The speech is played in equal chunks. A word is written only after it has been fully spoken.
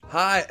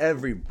Hi,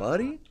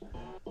 everybody.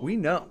 We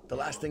know the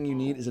last thing you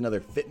need is another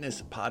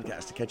fitness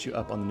podcast to catch you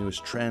up on the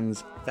newest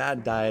trends,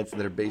 fad diets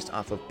that are based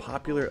off of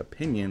popular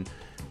opinion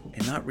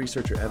and not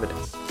research or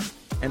evidence.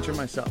 Enter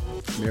myself,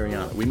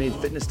 Mariana. We made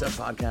Fitness Stuff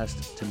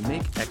podcast to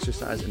make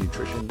exercise and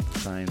nutrition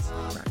science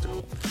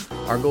practical.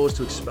 Our goal is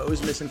to expose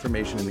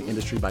misinformation in the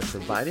industry by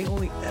providing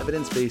only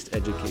evidence-based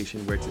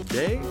education, where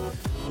today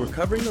we're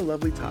covering the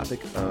lovely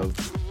topic of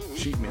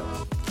cheat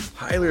meals.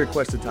 Highly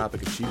requested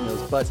topic of cheat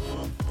meals, but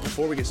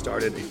before we get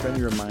started, a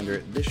friendly reminder,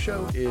 this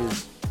show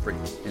is free,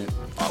 and it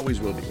always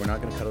will be. We're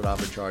not going to cut it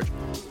off or charge.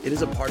 It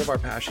is a part of our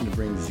passion to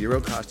bring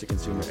zero cost to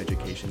consumer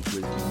education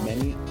to as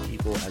many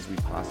people as we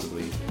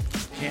possibly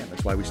can.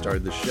 That's why we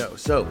started this show.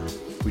 So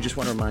we just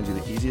want to remind you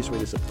the easiest way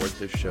to support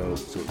this show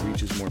so it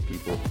reaches more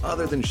people,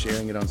 other than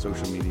sharing it on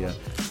social media,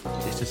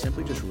 is to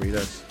simply just rate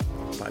us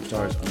 5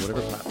 stars on whatever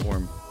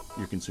platform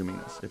you're consuming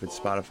this. If it's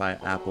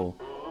Spotify, Apple,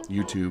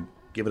 YouTube,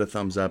 give it a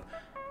thumbs up.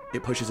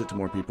 It pushes it to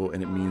more people,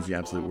 and it means the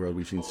absolute world.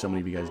 We've seen so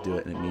many of you guys do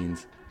it, and it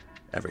means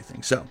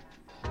everything. So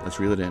let's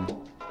reel it in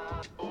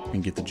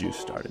and get the juice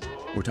started.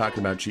 We're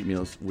talking about cheat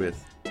meals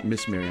with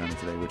Miss Mariana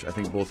today, which I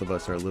think both of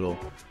us are a little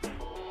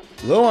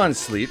low on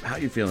sleep. How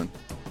you feeling?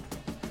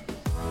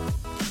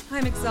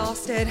 I'm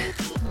exhausted.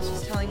 I was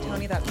just telling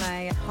Tony that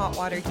my hot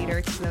water heater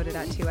exploded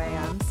at 2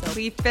 a.m. So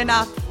we've been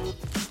up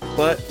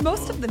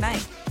most of the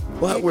night.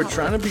 But we're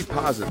trying to be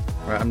positive.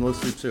 Right? I'm low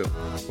sleep too.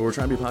 But we're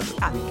trying to be positive.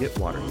 Yeah. We get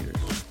water heaters.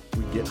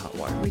 We get hot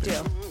water heaters. We do.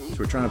 So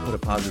we're trying to put a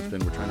positive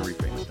spin. We're trying to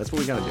reframe it. That's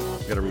what we got to do.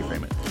 We got to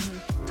reframe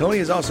it. Tony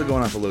is also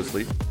going off a low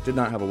sleep. Did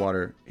not have a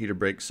water heater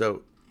break.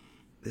 So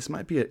this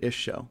might be an ish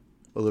show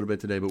a little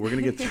bit today, but we're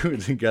going to get through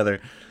it together.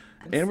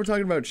 And we're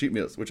talking about cheat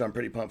meals, which I'm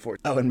pretty pumped for.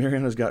 Oh, and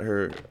Mariana's got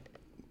her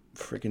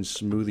freaking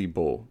smoothie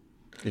bowl.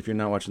 If you're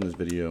not watching this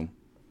video,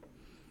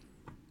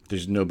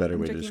 there's no better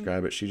way to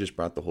describe it. She just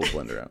brought the whole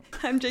blender out.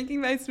 I'm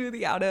drinking my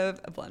smoothie out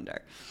of a blender.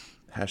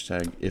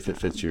 Hashtag if it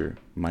fits your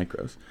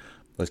micros.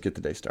 Let's get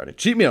the day started.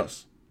 Cheat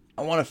meals.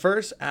 I want to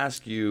first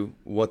ask you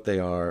what they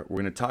are.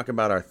 We're going to talk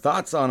about our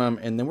thoughts on them,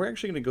 and then we're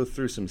actually going to go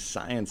through some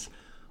science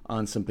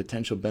on some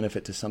potential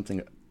benefit to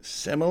something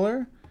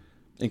similar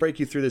and break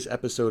you through this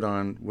episode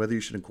on whether you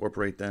should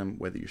incorporate them,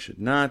 whether you should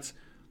not,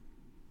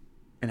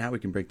 and how we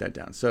can break that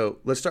down. So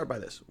let's start by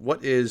this.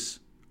 What is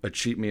a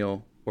cheat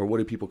meal, or what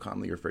do people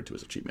commonly refer to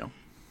as a cheat meal?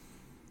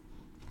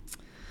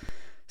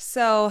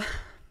 So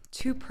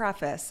to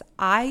preface,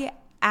 I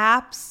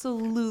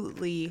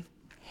absolutely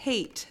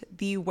hate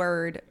the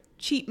word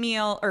cheat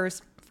meal, or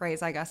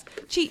phrase, I guess,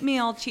 cheat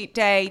meal, cheat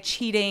day,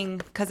 cheating,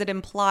 because it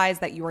implies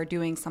that you are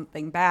doing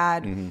something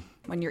bad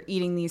when you're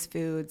eating these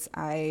foods.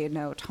 I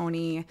know,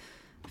 Tony,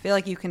 I feel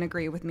like you can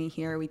agree with me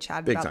here. We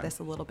chatted about this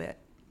a little bit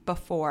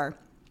before.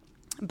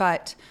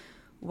 But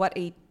what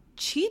a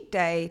cheat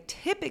day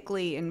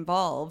typically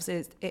involves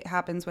is it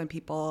happens when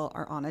people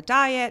are on a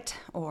diet,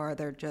 or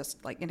they're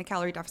just like in a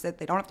calorie deficit.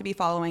 They don't have to be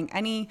following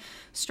any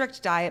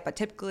strict diet, but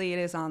typically it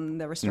is on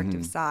the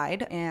restrictive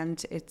side,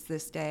 and it's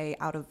this day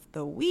out of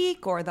the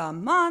week or the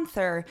month,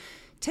 or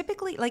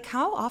typically, like,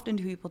 how often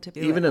do people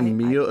typically even a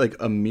meal, like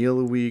a meal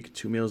a week,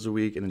 2 meals a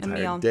week, an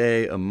entire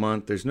day, a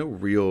month? There's no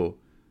real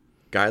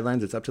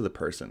guidelines. It's up to the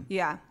person.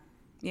 Yeah.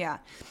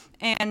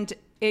 And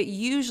it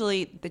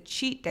usually, the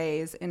cheat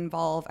days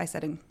involve, I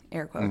said in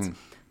air quotes,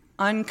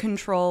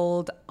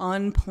 uncontrolled,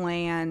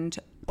 unplanned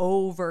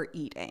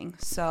overeating.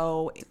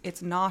 So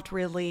it's not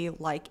really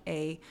like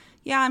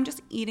I'm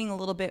just eating a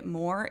little bit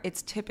more.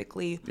 It's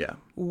typically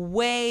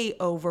way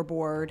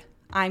overboard.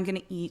 I'm going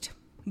to eat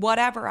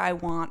whatever I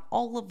want,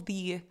 all of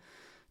the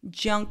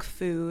junk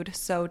food,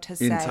 so to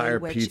say. Entire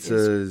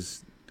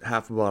pizzas,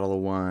 half a bottle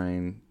of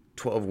wine,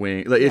 12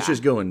 wings. Like, it's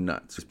just going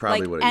nuts. It's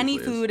probably what it any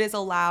is. food is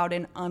allowed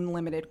in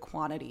unlimited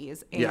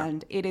quantities,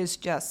 and it is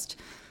just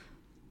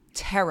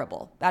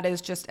terrible. That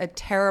is just a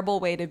terrible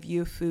way to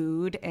view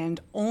food,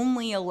 and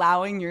only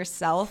allowing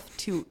yourself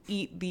to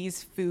eat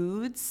these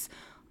foods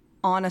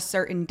on a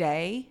certain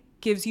day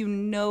gives you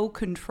no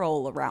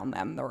control around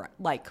them,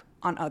 like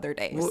on other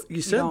days. Well,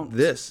 you said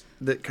this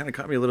that kind of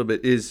caught me a little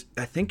bit is,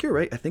 I think you're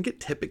right. I think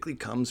it typically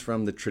comes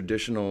from the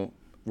traditional.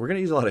 We're going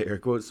to use a lot of air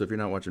quotes, so if you're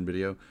not watching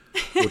video,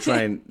 we'll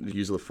try and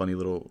use a funny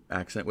little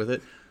accent with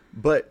it.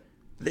 But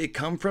they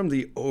come from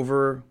the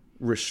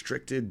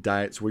over-restricted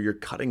diets where you're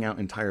cutting out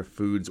entire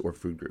foods or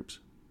food groups.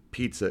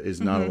 Pizza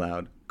is not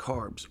allowed.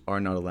 Carbs are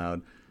not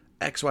allowed.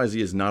 XYZ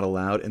is not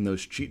allowed, and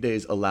those cheat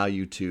days allow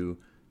you to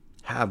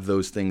have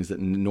those things that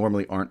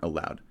normally aren't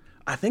allowed.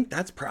 I think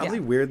that's probably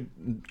where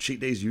cheat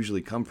days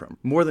usually come from.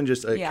 More than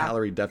just a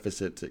calorie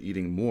deficit to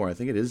eating more. I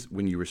think it is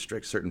when you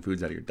restrict certain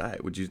foods out of your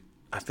diet.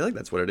 I feel like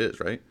that's what it is,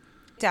 right?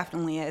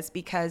 Definitely is,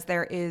 because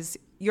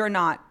you're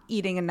not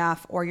eating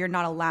enough, or you're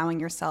not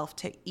allowing yourself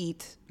to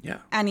eat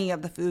any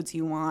of the foods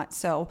you want.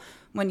 So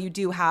when you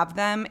do have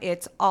them,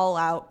 it's all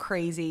out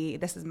crazy.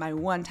 This is my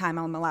one time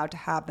I'm allowed to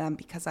have them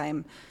because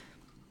I'm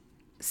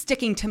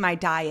sticking to my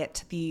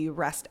diet the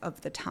rest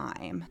of the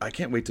time. I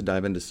can't wait to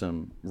dive into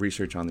some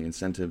research on the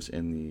incentives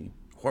and the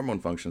hormone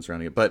function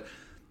surrounding it. But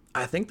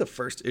I think the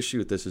first issue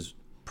with this is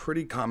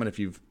pretty common. If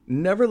you've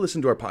never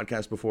listened to our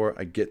podcast before,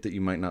 I get that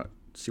you might not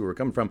see where we're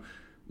coming from.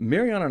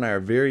 Mariana and I are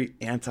very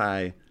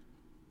anti-diet,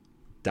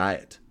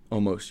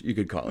 almost, you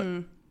could call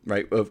it,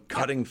 right? Of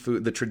cutting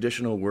food, the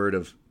traditional word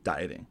of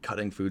dieting,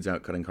 cutting foods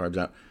out, cutting carbs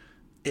out.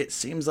 It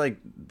seems like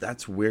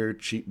that's where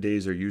cheat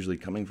days are usually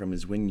coming from,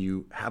 is when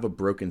you have a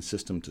broken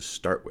system to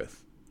start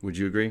with. Would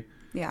you agree?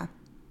 Yeah,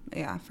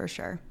 for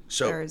sure.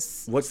 So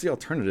what's the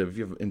alternative? If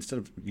you have, instead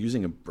of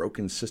using a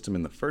broken system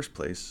in the first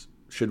place,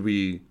 should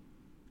we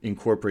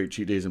incorporate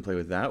cheat days and play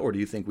with that? Or do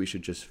you think we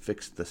should just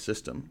fix the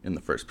system in the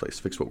first place,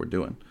 fix what we're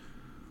doing?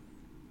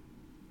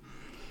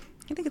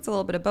 I think it's a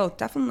little bit of both.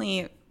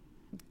 Definitely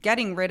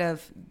getting rid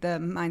of the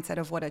mindset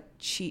of what a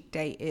cheat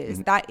day is.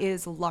 Mm-hmm. That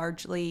is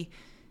largely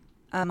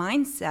a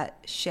mindset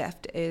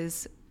shift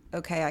is,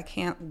 okay, I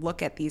can't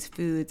look at these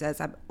foods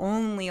as I'm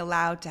only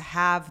allowed to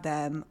have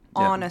them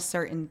on a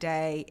certain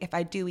day. If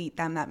I do eat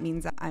them, that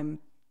means that I'm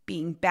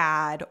being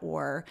bad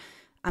or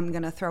I'm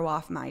going to throw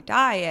off my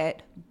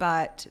diet.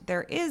 But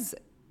there is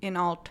an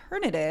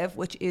alternative,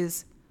 which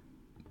is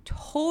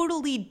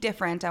totally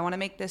different. I want to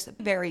make this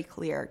very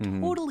clear,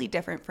 totally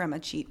different from a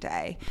cheat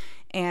day.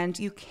 And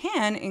you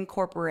can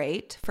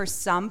incorporate, for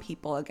some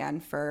people, again,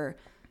 for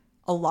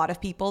a lot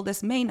of people,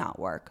 this may not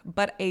work,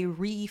 but a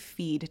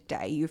refeed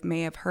day. You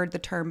may have heard the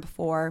term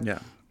before. Yeah.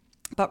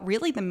 But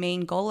really the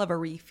main goal of a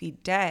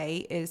refeed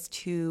day is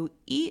to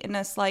eat in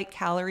a slight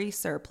calorie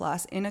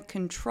surplus in a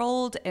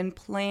controlled and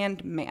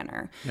planned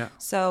manner. Yeah.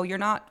 So you're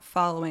not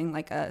following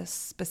like a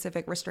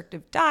specific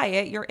restrictive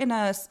diet. You're in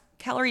a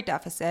calorie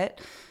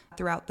deficit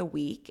throughout the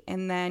week.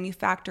 And then you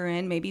factor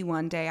in maybe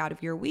one day out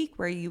of your week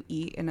where you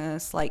eat in a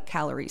slight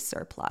calorie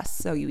surplus.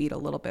 So you eat a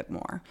little bit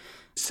more.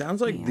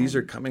 Sounds like these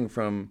are coming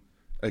from,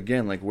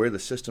 again, like where the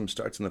system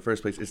starts in the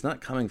first place. It's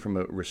not coming from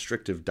a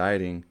restrictive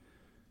dieting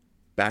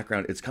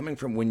background. It's coming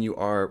from when you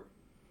are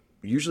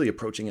usually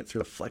approaching it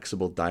through a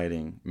flexible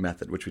dieting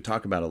method, which we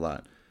talk about a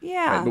lot.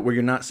 Yeah. Right? But where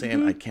you're not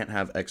saying I can't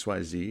have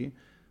XYZ,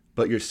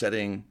 but you're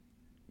setting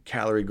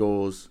calorie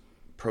goals,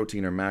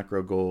 protein or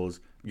macro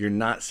goals. You're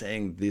not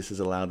saying this is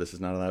allowed, this is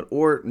not allowed,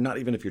 or not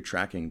even if you're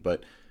tracking,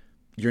 but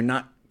you're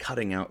not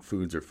cutting out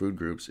foods or food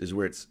groups is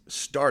where it's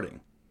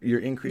starting.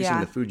 You're increasing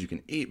the food you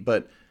can eat,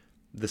 but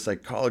the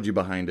psychology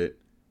behind it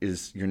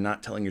is you're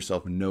not telling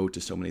yourself no to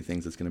so many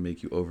things that's going to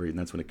make you overeat, and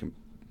that's when it can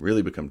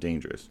really become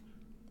dangerous,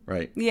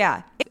 right?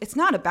 Yeah. It's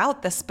not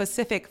about the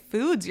specific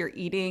foods you're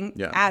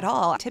eating at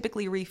all.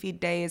 Typically,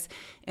 refeed days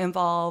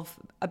involve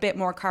a bit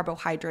more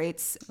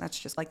carbohydrates. That's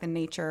just like the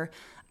nature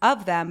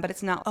of them, but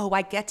it's not, oh,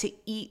 I get to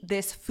eat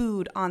this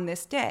food on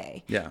this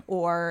day. Yeah.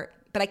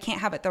 But I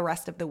can't have it the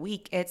rest of the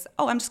week. It's,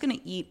 oh, I'm just going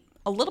to eat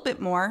a little bit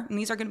more, and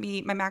these are going to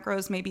be, my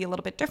macros may be a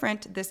little bit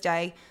different this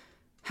day.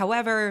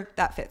 However,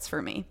 that fits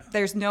for me.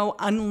 There's no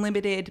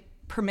unlimited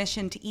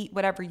permission to eat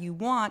whatever you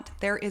want.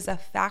 There is a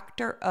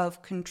factor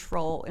of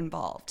control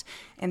involved,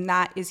 and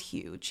that is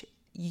huge.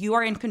 You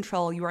are in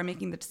control. You are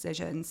making the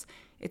decisions.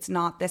 It's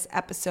not this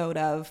episode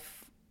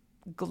of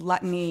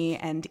gluttony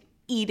and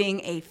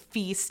eating a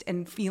feast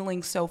and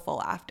feeling so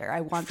full after.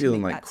 I want to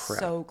make that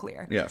so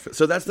clear. Yeah.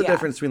 So that's the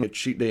difference between a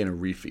cheat day and a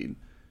refeed,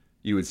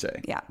 you would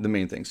say. Yeah. The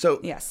main thing.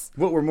 So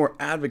what we're more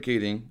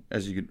advocating,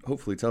 as you could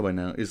hopefully tell by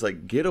now, is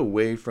like get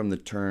away from the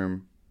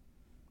term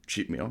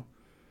cheat meal.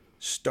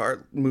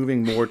 Start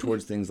moving more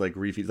towards things like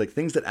refeeds, like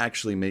things that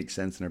actually make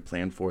sense and are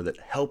planned for, that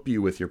help you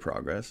with your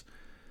progress,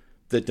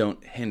 that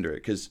don't hinder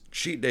it. Because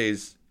cheat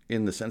days,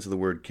 in the sense of the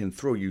word, can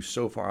throw you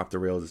so far off the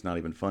rails it's not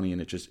even funny,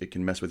 and it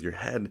can mess with your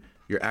head,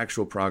 your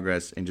actual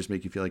progress, and just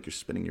make you feel like you're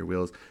spinning your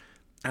wheels.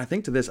 And I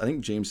think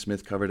James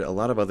Smith covered it. A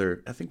lot of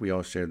other, I think we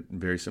all shared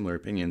very similar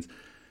opinions.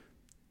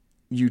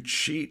 You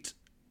cheat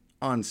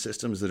on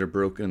systems that are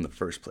broken in the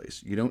first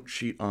place. You don't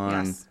cheat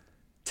on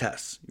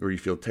tests, or you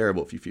feel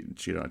terrible if you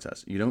cheat on a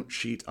test. You don't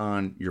cheat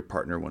on your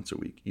partner once a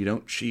week. You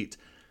don't cheat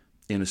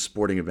in a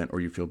sporting event,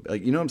 or you feel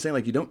like, you know what I'm saying?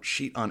 Like, you don't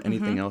cheat on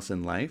anything else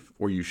in life,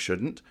 or you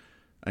shouldn't.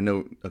 I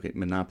know, okay,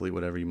 Monopoly,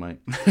 whatever, you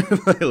might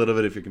play a little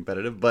bit if you're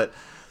competitive, but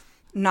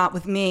not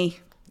with me.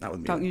 Not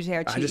with me. Don't usually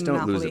cheat. I just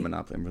don't lose at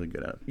Monopoly. I'm really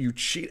good at it. You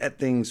cheat at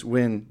things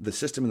when the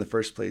system in the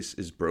first place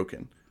is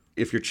broken.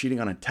 If you're cheating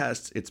on a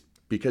test, it's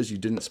because you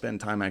didn't spend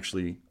time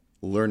actually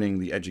learning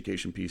the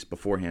education piece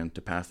beforehand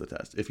to pass the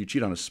test. If you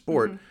cheat on a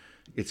sport,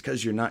 it's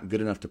because you're not good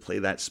enough to play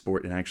that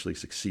sport and actually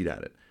succeed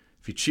at it.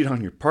 If you cheat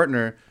on your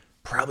partner,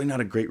 probably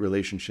not a great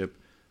relationship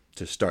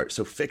to start.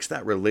 So fix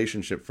that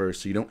relationship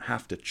first so you don't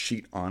have to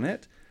cheat on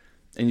it.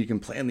 And you can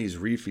plan these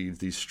refeeds,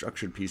 these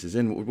structured pieces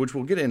in, which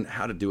we'll get in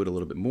how to do it a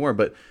little bit more.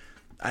 But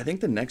I think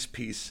the next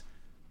piece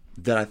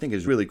that I think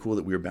is really cool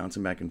that we were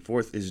bouncing back and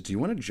forth is, do you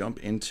want to jump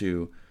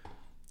into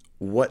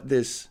what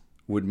this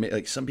would make,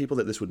 like some people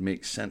that this would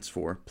make sense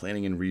for,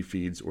 planning in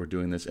refeeds or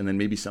doing this, and then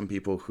maybe some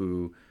people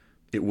who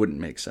it wouldn't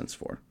make sense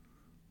for?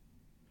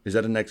 Is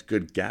that a next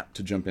good gap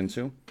to jump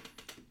into?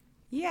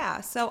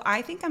 Yeah, so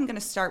I think I'm going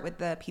to start with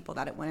the people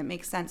that it wouldn't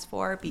make sense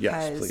for,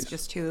 because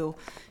just to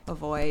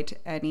avoid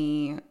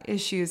any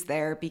issues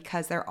there,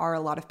 because there are a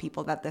lot of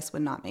people that this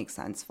would not make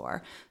sense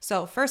for.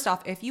 So first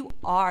off, if you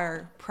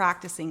are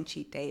practicing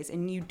cheat days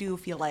and you do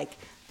feel like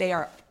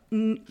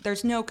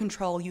there's no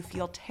control, you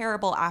feel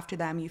terrible after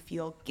them, you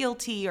feel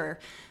guilty, or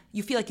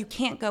you feel like you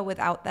can't go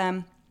without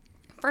them,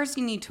 first,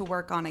 you need to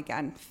work on,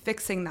 again,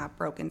 fixing that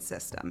broken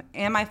system.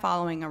 Am I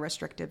following a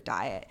restrictive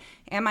diet?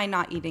 Am I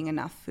not eating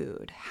enough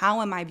food? How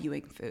am I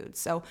viewing food?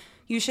 So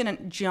you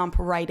shouldn't jump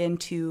right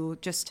into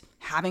just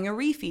having a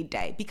refeed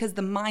day, because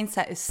the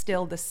mindset is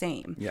still the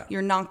same. Yeah.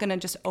 You're not going to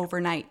just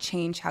overnight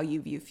change how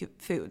you view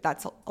food.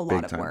 That's a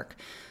lot of work.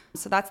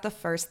 So that's the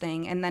first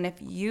thing. And then if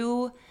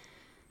you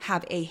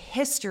have a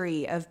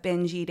history of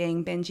binge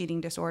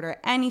eating disorder,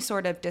 any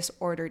sort of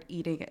disordered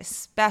eating,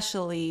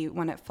 especially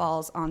when it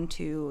falls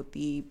onto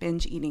the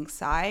binge eating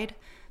side,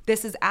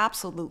 this is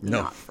absolutely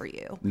not for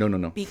you.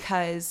 No.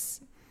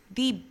 Because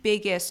the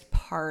biggest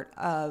part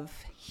of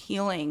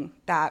healing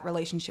that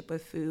relationship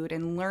with food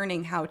and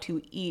learning how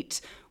to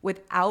eat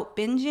without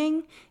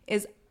binging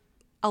is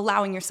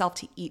allowing yourself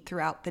to eat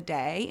throughout the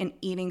day, and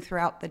eating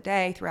throughout the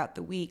day, throughout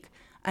the week,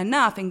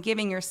 enough, and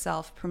giving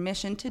yourself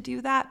permission to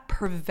do that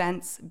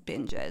prevents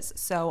binges.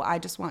 So I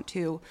just want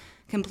to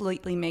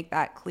completely make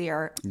that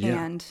clear.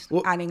 And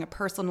adding a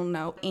personal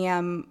note,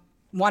 am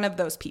one of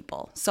those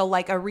people. So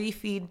like a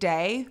refeed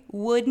day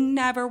would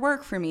never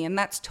work for me, and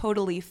that's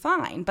totally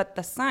fine. But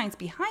the science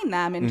behind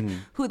them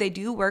and who they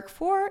do work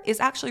for is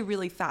actually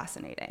really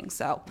fascinating.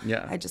 So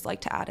I just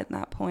like to add in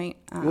that point.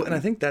 And I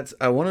think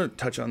I want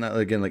to touch on that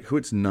again, like who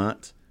it's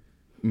not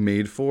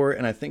made for.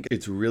 And I think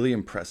it's really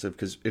impressive,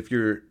 because if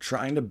you're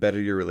trying to better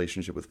your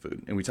relationship with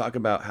food, and we talk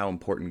about how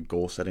important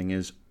goal setting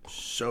is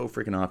so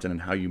freaking often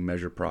and how you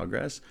measure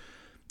progress,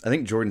 I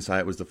think Jordan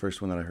Syatt was the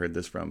first one that I heard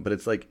this from. But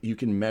it's like you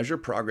can measure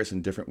progress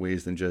in different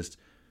ways than just,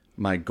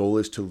 my goal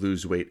is to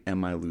lose weight.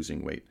 Am I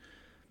losing weight?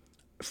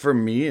 For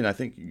me, and I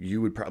think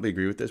you would probably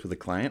agree with this with a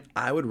client,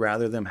 I would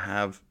rather them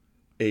have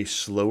a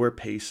slower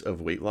pace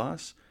of weight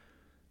loss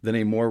than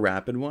a more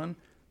rapid one,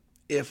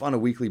 if on a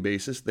weekly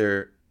basis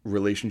their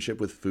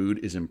relationship with food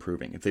is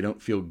improving. If they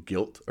don't feel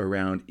guilt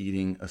around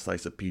eating a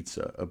slice of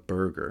pizza, a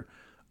burger,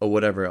 or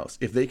whatever else.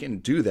 If they can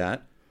do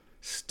that,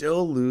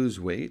 still lose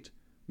weight,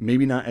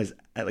 maybe not at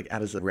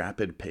as a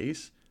rapid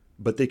pace,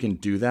 but they can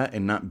do that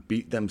and not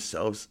beat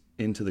themselves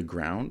into the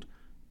ground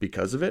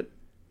because of it,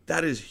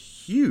 that is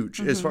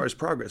huge as far as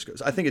progress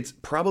goes. I think it's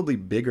probably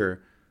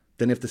bigger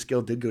than if the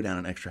scale did go down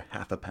an extra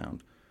half a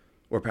pound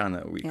or a pound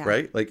that week,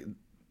 right? Like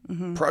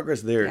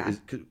progress there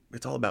is,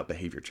 it's all about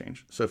behavior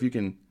change. So if you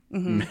can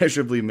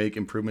measurably make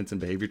improvements in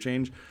behavior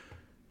change,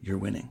 you're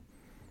winning.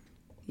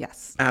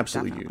 Yes.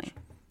 Absolutely definitely.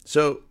 huge.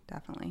 So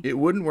definitely, it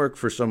wouldn't work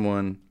for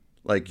someone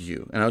like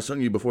you. And I was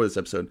telling you before this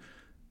episode,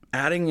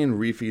 adding in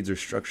refeeds or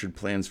structured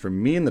plans for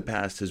me in the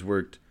past has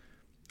worked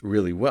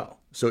really well.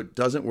 So it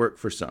doesn't work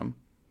for some,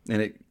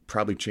 and it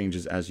probably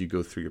changes as you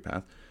go through your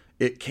path.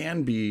 It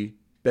can be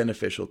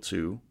beneficial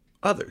to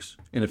others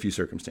in a few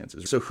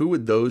circumstances. So who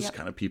would those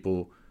kind of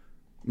people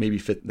maybe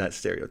fit that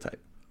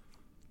stereotype?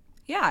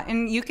 Yeah,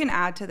 and you can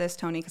add to this,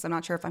 Tony, because I'm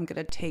not sure if I'm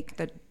going to take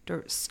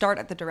start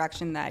at the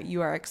direction that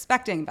you are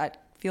expecting,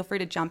 but feel free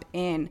to jump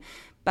in.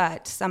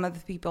 But some of the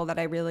people that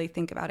I really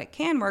think about it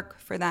can work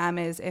for them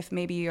is if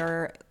maybe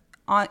you're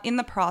in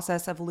the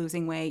process of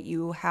losing weight,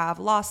 you have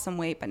lost some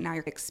weight, but now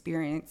you're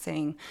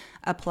experiencing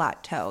a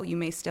plateau. You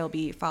may still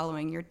be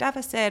following your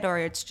deficit, or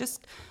it's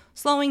just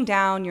slowing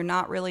down. You're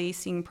not really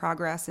seeing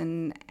progress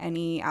in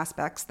any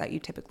aspects that you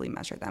typically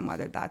measure them,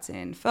 whether that's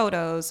in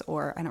photos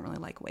or, I don't really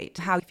like weight,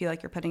 how you feel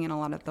like you're putting in a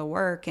lot of the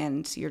work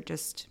and you're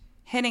just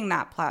hitting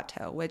that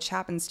plateau, which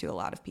happens to a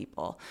lot of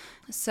people.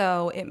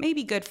 So it may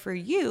be good for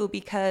you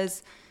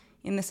because,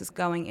 and this is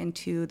going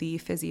into the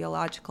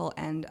physiological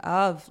end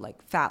of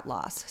like fat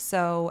loss.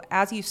 So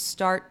as you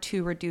start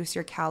to reduce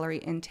your calorie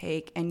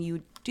intake and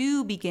you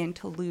do begin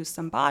to lose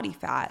some body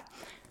fat,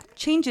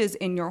 changes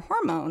in your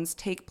hormones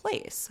take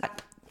place.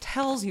 That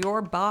tells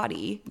your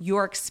body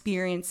you're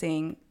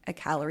experiencing a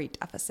calorie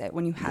deficit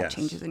when you have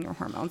changes in your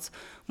hormones.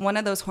 One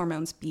of those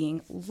hormones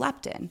being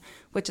leptin,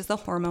 which is the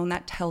hormone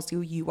that tells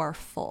you you are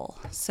full.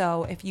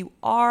 So if you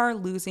are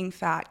losing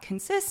fat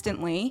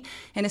consistently,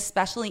 and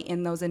especially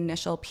in those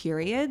initial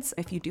periods,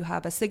 if you do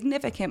have a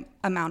significant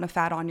amount of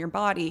fat on your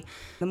body,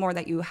 the more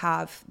that you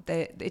have,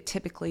 it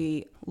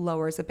typically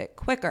lowers a bit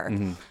quicker.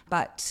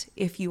 But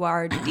if you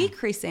are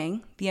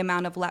decreasing the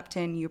amount of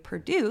leptin you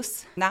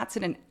produce, that's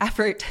in an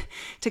effort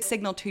to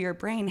signal to your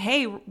brain,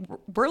 hey,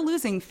 we're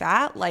losing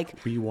fat. Like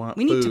we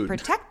need to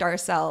protect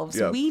ourselves.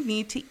 Yep. We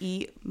need to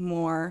eat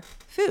more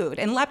food.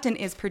 And leptin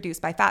is produced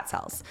by fat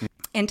cells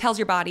and tells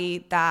your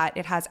body that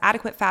it has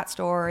adequate fat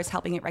stores,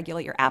 helping it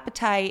regulate your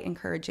appetite,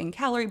 encouraging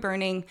calorie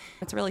burning.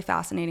 It's a really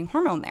fascinating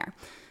hormone there.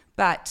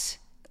 But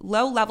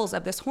low levels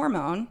of this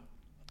hormone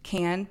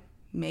can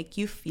make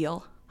you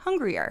feel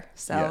hungrier.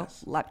 So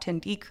leptin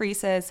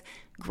decreases,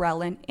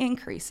 ghrelin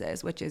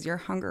increases, which is your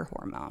hunger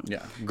hormone.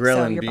 Yeah,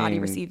 ghrelin so your body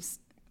receives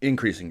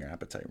increasing your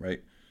appetite,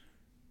 right?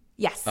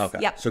 Yes. Okay.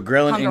 Yep. So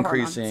ghrelin Hunger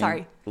increasing,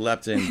 hormone.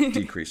 leptin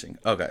decreasing.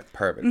 Okay,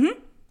 perfect.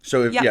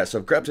 So if Yep. so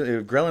if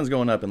ghrelin's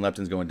going up and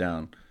leptin's going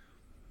down,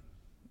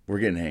 we're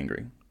getting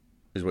hangry,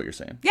 is what you're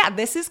saying. Yeah,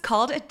 this is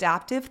called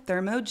adaptive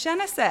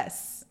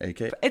thermogenesis.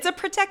 AK. It's a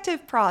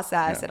protective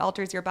process. Yeah. It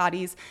alters your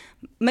body's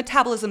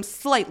metabolism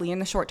slightly in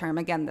the short term.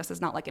 Again, this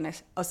is not like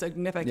a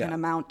significant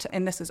amount,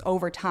 and this is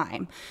over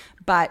time.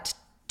 But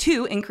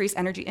to increase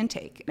energy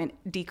intake and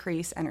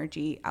decrease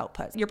energy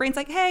output. Your brain's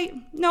like,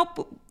 hey,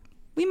 nope,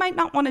 we might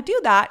not want to do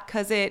that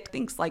because it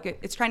thinks like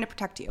it's trying to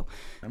protect you,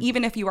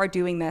 even if you are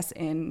doing this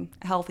in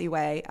a healthy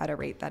way at a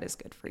rate that is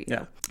good for you.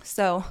 Yeah.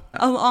 So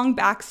a long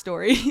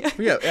backstory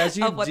Yeah, as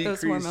you of what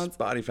those decrease hormones.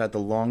 body fat, the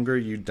longer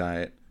you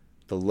diet,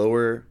 the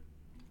lower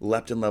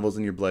leptin levels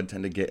in your blood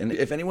tend to get. And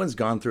if anyone's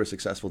gone through a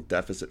successful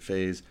deficit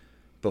phase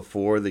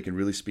before, they can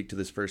really speak to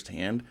this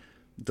firsthand.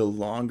 The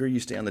longer you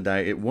stay on the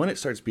diet, it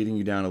starts beating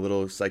you down a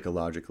little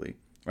psychologically,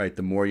 right?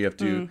 The more you have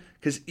to,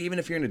 because even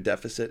if you're in a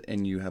deficit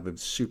and you have a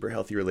super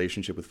healthy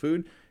relationship with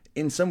food,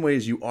 in some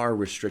ways you are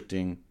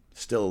restricting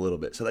still a little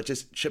bit. So that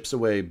just chips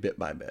away bit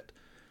by bit.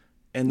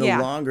 And the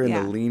longer and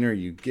the leaner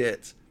you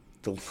get,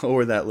 the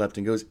lower that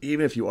leptin goes.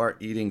 Even if you are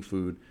eating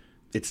food,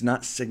 it's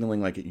not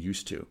signaling like it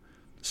used to.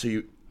 So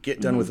you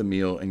get done with a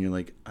meal and you're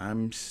like,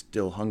 I'm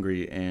still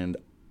hungry and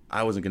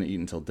I wasn't going to eat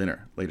until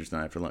dinner later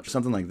tonight after lunch,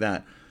 something like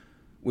that,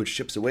 which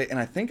chips away. And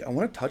I think I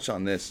want to touch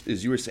on this,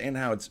 is you were saying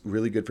how it's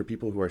really good for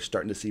people who are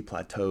starting to see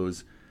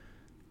plateaus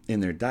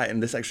in their diet.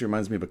 And this actually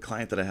reminds me of a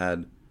client that I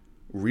had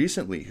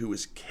recently who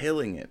was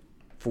killing it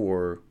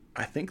for,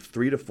 I think,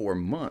 3 to 4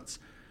 months.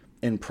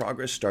 And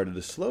progress started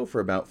to slow for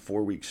about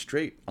 4 weeks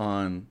straight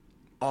on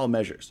all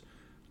measures,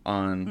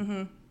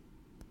 on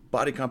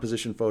body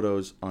composition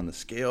photos, on the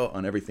scale,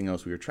 on everything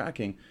else we were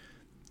tracking.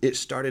 It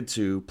started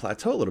to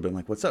plateau a little bit. I'm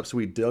like, what's up? So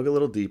we dug a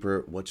little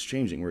deeper. What's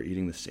changing? We're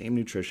eating the same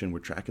nutrition. We're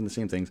tracking the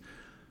same things.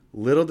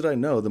 Little did I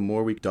know, the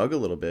more we dug a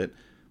little bit,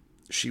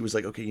 she was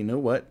like, okay, you know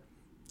what?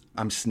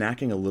 I'm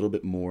snacking a little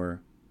bit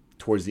more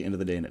towards the end of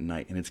the day and at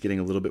night. And it's getting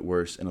a little bit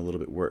worse and a little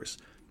bit worse,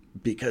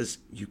 because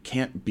you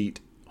can't beat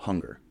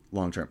hunger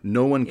long term.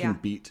 No one can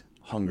beat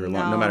hunger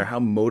no matter how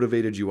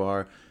motivated you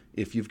are.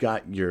 If you've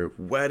got your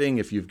wedding,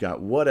 if you've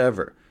got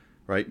whatever,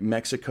 right?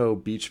 Mexico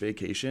beach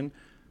vacation,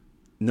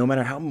 no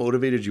matter how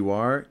motivated you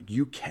are,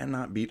 you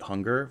cannot beat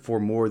hunger for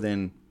more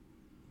than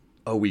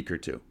a week or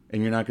two.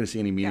 And you're not going to see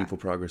any meaningful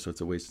progress, so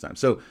it's a waste of time.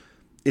 So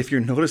if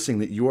you're noticing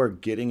that you are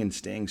getting and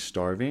staying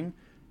starving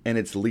and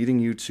it's leading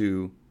you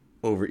to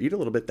overeat a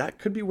little bit, that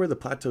could be where the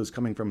plateau is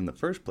coming from in the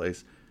first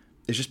place.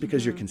 It's just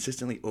because you're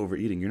consistently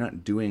overeating. You're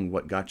not doing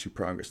what got you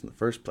progress in the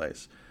first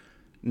place.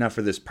 Now,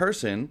 for this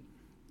person,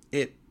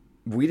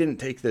 we didn't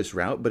take this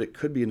route, but it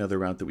could be another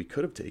route that we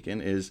could have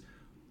taken is,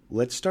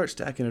 let's start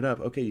stacking it up.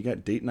 Okay, you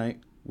got date night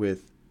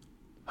with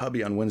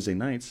hubby on Wednesday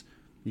nights.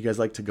 You guys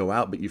like to go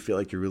out, but you feel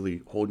like you're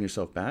really holding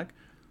yourself back.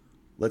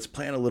 Let's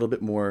plan a little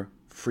bit more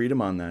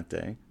freedom on that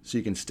day so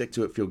you can stick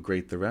to it, feel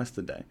great the rest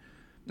of the day.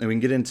 And we can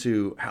get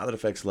into how that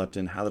affects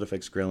leptin, how that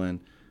affects ghrelin.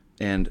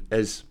 And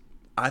as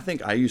I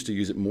think I used to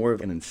use it more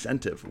of an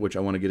incentive, which I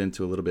want to get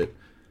into a little bit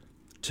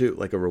too,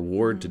 like a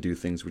reward to do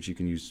things, which you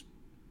can use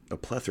a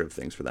plethora of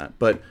things for that.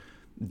 But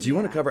do you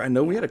want to cover, I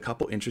know we had a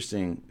couple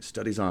interesting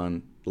studies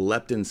on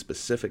leptin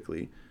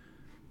specifically.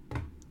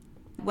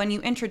 When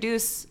you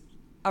introduce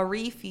a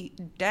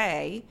refeed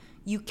day,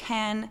 you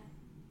can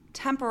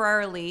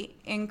temporarily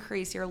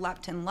increase your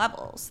leptin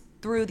levels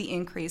through the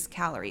increased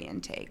calorie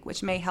intake,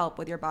 which may help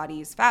with your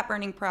body's fat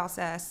burning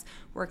process,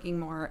 working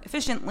more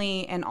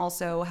efficiently, and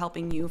also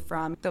helping you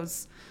from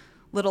those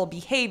little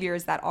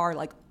behaviors that are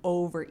like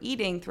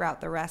overeating throughout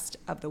the rest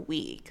of the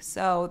week.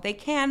 So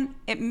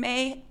it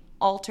may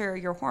alter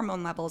your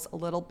hormone levels a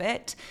little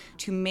bit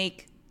to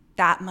make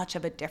that much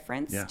of a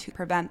difference to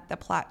prevent the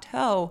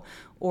plateau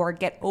or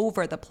get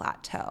over the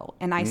plateau.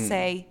 And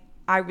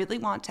I really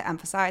want to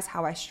emphasize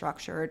how I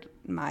structured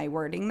my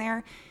wording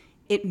there.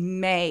 It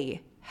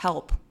may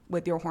help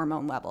with your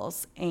hormone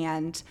levels.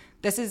 And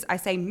I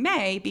say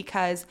may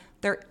because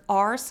there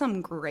are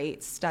some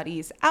great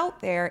studies out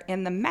there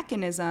and the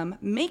mechanism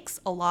makes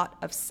a lot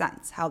of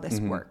sense how this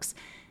works.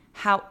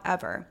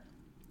 However,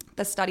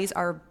 the studies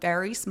are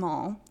very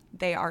small,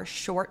 they are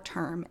short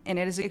term, and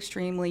it is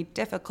extremely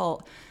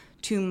difficult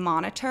to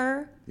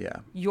monitor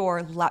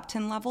your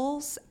leptin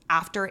levels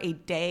after a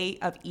day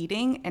of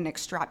eating and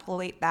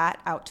extrapolate that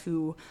out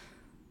to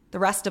the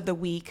rest of the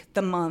week,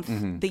 the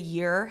month, the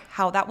year,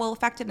 how that will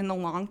affect it in the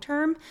long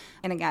term.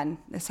 And again,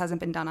 this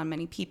hasn't been done on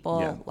many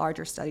people.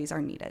 Larger studies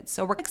are needed.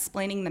 So we're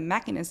explaining the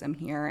mechanism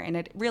here, and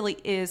it really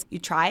is, you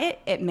try it,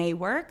 it may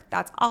work,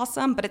 that's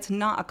awesome, but it's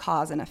not a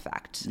cause and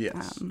effect.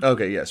 Yes.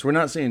 Okay, yes. We're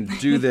not saying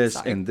do this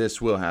and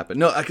this will happen.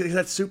 No,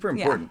 that's super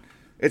important.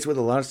 It's with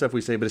a lot of stuff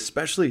we say, but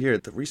especially here,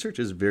 the research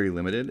is very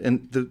limited.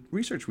 And the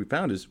research we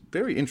found is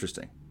very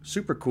interesting,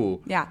 super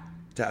cool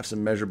to have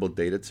some measurable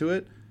data to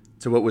it.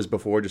 To what was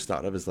before just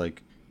thought of as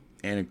like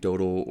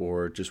anecdotal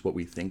or just what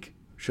we think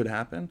should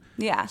happen.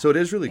 Yeah. So it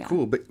is really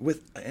cool. But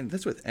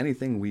that's with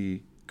anything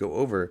we go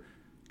over,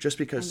 just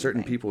because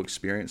certain people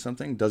experience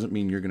something doesn't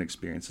mean you're going to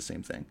experience the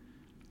same thing.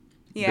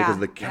 because of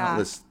the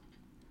countless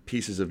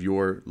pieces of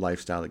your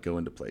lifestyle that go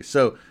into place.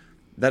 So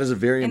that is a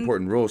very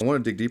important role. I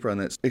want to dig deeper on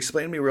this.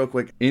 Explain to me real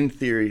quick, in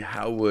theory,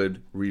 how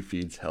would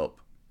refeeds help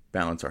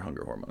balance our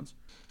hunger hormones?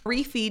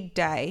 Refeed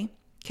day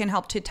can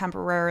help to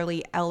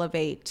temporarily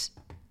elevate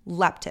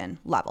leptin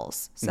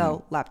levels.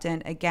 So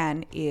leptin,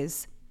 again,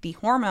 is the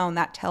hormone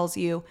that tells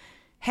you,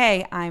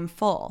 hey, I'm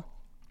full.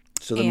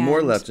 So the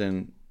more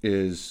leptin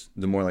is,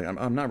 the more like,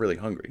 I'm not really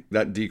hungry.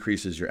 That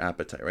decreases your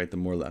appetite, right? The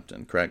more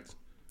leptin, correct?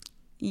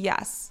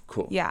 Yes.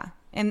 Cool. Yeah.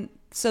 And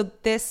so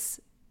this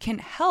can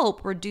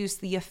help reduce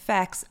the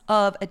effects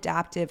of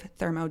adaptive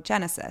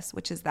thermogenesis,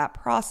 which is that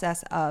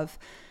process of,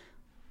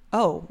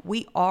 oh,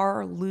 we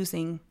are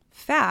losing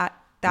fat.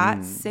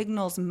 That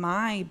signals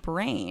my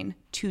brain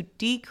to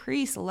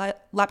decrease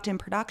leptin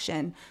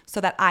production so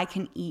that I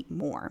can eat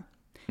more.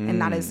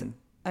 And that is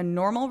a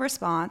normal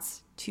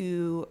response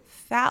to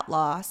fat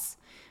loss.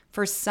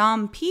 For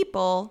some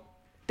people,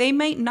 they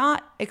might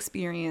not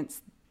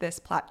experience this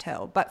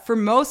plateau, but for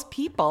most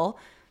people,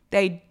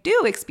 they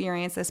do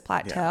experience this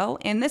plateau.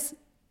 Yeah. And this,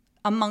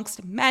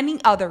 amongst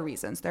many other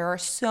reasons, there are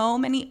so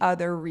many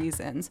other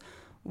reasons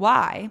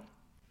why.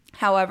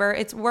 However,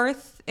 it's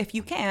worth, if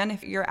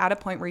you're at a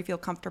point where you feel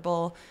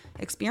comfortable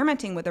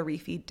experimenting with a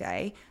refeed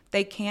day,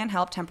 they can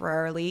help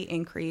temporarily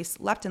increase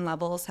leptin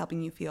levels,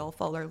 helping you feel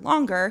fuller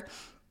longer,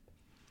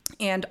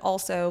 and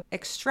also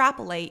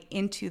extrapolate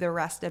into the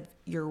rest of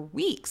your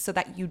week so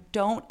that you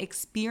don't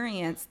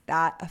experience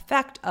that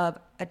effect of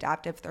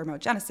adaptive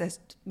thermogenesis,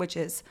 which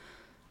is,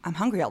 I'm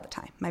hungry all the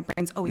time. My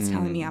brain's always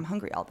telling me I'm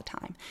hungry all the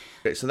time.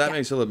 Okay, so that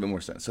makes a little bit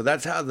more sense. So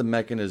that's how the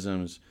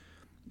mechanisms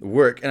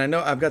work. And I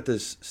know I've got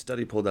this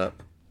study pulled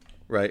up,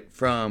 right,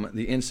 from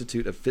the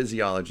Institute of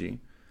Physiology.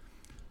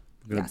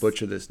 I'm going to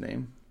butcher this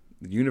name.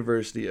 The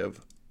University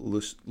of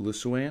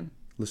Lusuen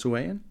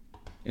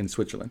in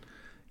Switzerland.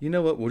 You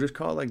know what? We'll just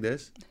call it like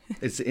this.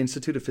 It's the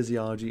Institute of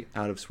Physiology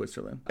out of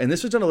Switzerland. And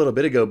this was done a little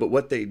bit ago, but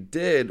what they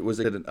did was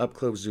they did an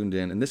up-close zoomed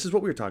in. And this is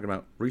what we were talking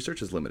about.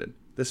 Research is limited.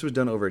 This was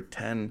done over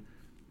 10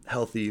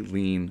 healthy,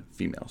 lean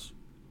females.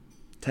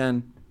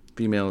 10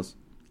 females,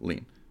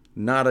 lean.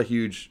 Not a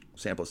huge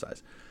sample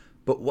size.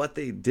 But what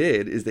they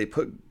did is they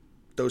put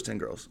those 10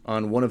 girls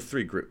on one of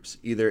three groups,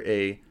 either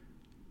a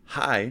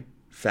high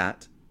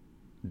fat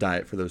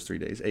diet for those 3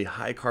 days, a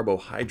high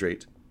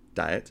carbohydrate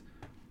diet,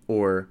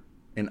 or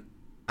an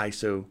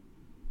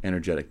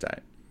iso-energetic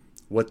diet.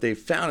 What they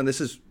found, and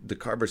this is the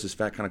carb versus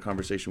fat kind of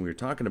conversation we were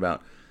talking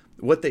about,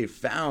 what they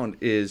found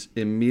is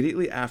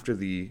immediately after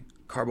the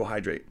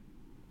carbohydrate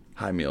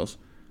high meals,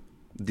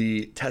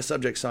 the test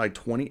subjects saw a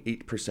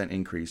 28%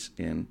 increase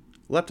in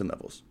leptin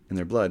levels in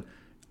their blood.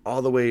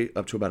 All the way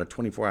up to about a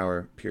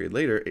 24-hour period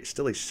later, it's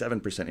still a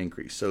 7%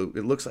 increase. So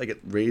it looks like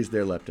it raised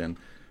their leptin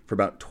for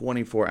about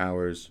 24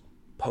 hours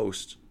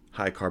post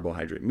high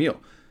carbohydrate meal.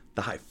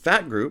 The high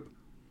fat group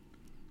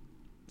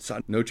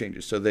saw no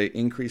changes. So they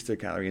increased their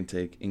calorie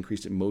intake,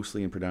 increased it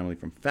mostly and predominantly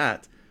from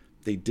fat.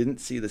 They didn't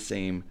see the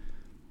same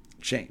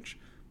change.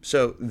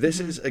 So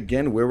this is,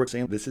 again, where we're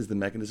saying this is the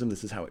mechanism.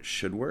 This is how it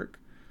should work.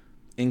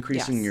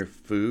 Increasing your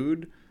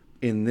food.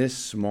 In this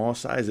small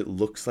size, it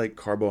looks like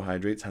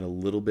carbohydrates had a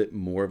little bit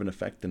more of an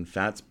effect than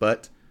fats,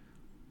 but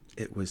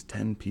it was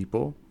 10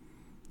 people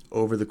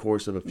over the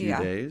course of a few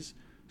days.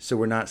 So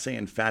we're not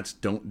saying fats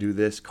don't do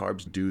this,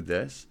 carbs do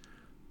this,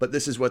 but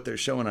this is what they're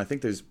showing. I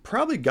think there's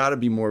probably got to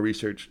be more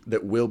research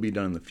that will be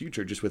done in the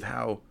future just with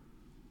how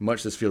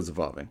much this field's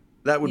evolving.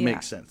 That would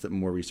make sense that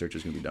more research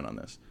is going to be done on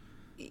this.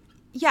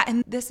 Yeah,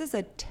 and this is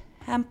a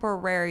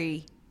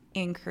temporary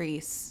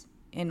increase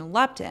in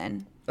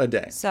leptin. A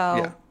day.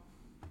 So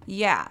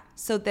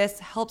so this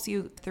helps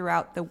you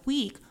throughout the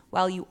week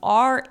while you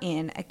are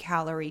in a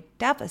calorie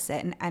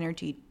deficit, an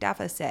energy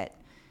deficit.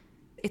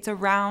 It's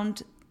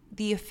around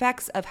the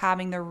effects of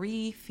having the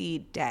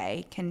refeed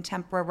day can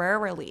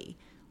temporarily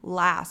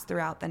last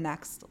throughout the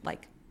next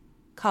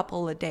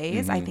couple of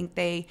days. I think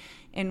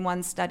in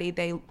one study,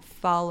 they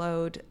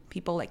followed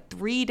people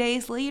 3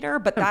 days later,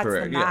 but that's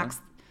the max.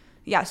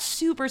 Yeah,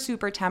 super,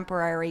 super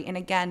temporary. And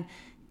again,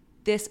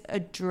 this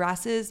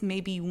addresses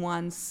maybe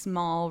one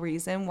small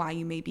reason why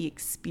you may be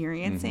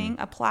experiencing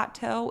a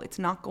plateau. It's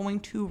not going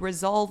to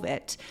resolve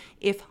it.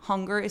 If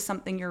hunger is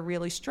something you're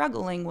really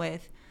struggling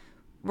with,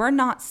 we're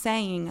not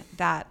saying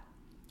that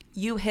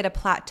you hit a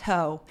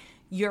plateau,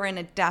 you're in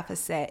a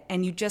deficit,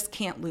 and you just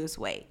can't lose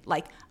weight.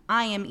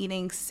 I am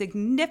eating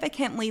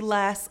significantly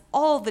less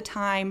all the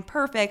time,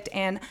 perfect,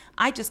 and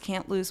I just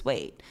can't lose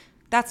weight.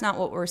 That's not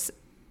what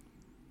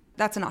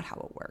that's not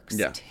how it works.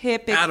 Yeah.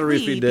 Typically, add a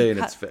refeed day and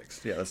it's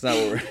fixed. Yeah, that's not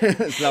what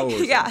we're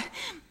saying.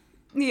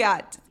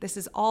 Yeah. This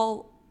is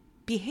all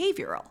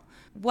behavioral.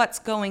 What's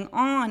going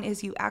on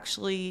is you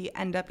actually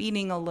end up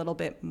eating a little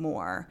bit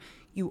more.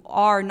 You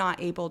are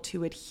not able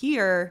to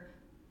adhere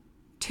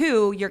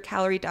to your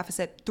calorie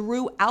deficit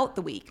throughout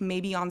the week.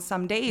 Maybe on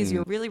some days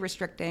you're really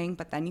restricting,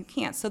 but then you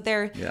can't. So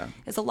there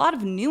is a lot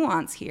of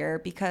nuance here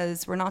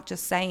because we're not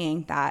just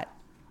saying that,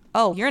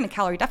 oh, you're in a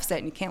calorie deficit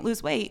and you can't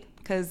lose weight.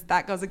 because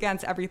that goes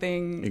against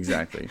everything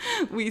exactly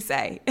we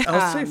say.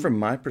 I'll say from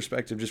my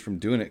perspective, just from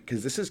doing it,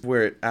 because this is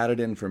where it added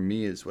in for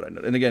me is what I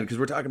know. And again, because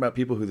we're talking about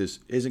people who this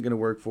isn't going to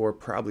work for,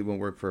 probably won't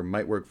work for,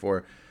 might work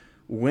for.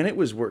 When it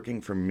was working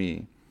for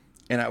me,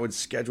 and I would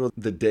schedule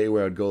the day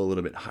where I would go a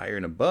little bit higher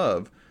and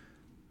above,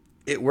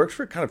 it worked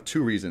for kind of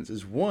two reasons.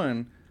 Is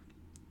one,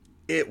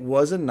 it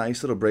was a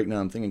nice little break. Now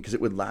I'm thinking, because it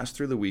would last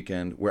through the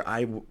weekend where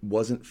I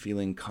wasn't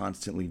feeling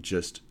constantly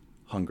just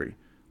hungry.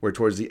 Where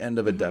towards the end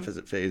of a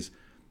deficit phase,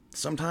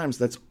 sometimes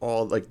that's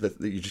all like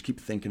you just keep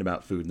thinking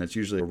about food. And that's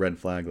usually a red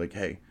flag. Like,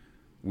 hey,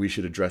 we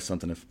should address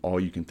something if all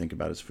you can think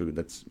about is food.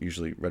 That's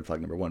usually red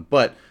flag number one.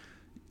 But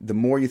the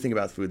more you think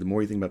about food,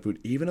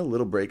 even a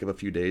little break of a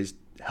few days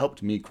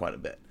helped me quite a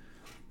bit.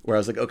 Where I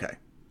was like, okay,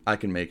 I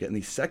can make it. And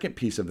the second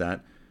piece of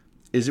that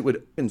is it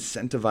would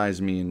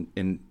incentivize me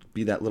and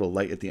be that little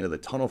light at the end of the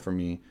tunnel for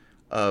me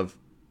of,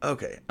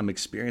 okay, I'm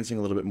experiencing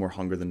a little bit more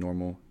hunger than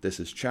normal. This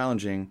is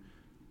challenging,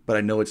 but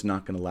I know it's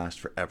not going to last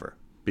forever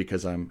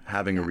because I'm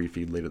having a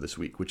refeed later this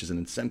week, which is an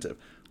incentive,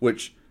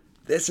 which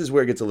this is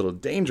where it gets a little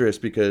dangerous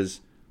because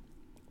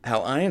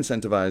how I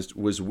incentivized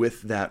was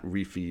with that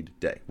refeed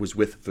day, was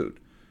with food.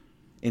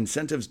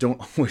 Incentives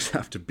don't always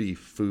have to be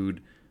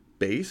food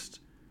based,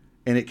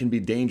 and it can be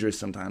dangerous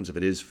sometimes if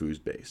it is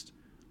food based.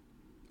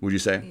 Would you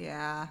say?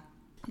 Yeah.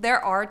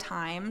 There are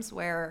times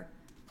where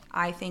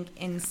I think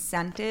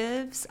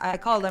incentives, I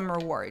call them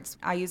rewards.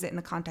 I use it in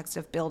the context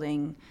of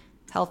building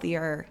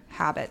healthier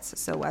habits.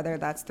 So whether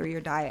that's through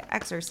your diet,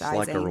 exercising.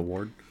 It's like a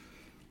reward?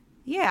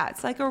 Yeah,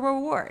 it's like a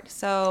reward.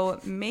 So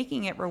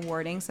making it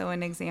rewarding. So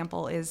an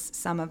example is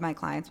some of my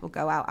clients will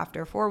go out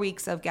after 4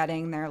 weeks of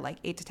getting their like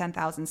 8,000 to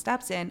 10,000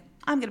 steps in.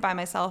 I'm going to buy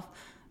myself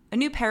a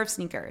new pair of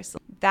sneakers.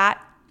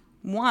 That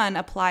one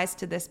applies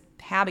to this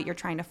habit you're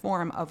trying to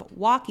form of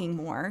walking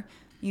more.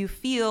 You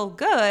feel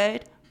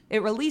good.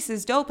 It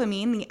releases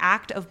dopamine, the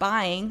act of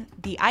buying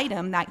the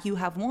item that you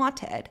have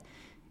wanted.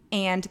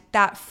 And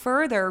that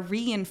further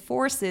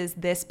reinforces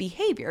this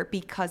behavior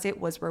because it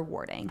was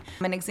rewarding.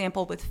 An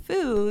example with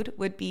food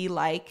would be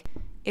like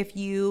if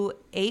you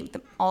ate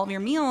all of your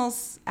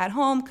meals at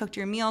home, cooked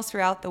your meals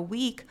throughout the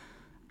week,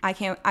 I'm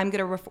going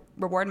to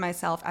reward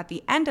myself at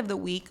the end of the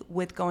week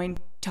with going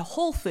to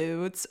Whole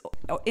Foods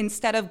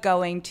instead of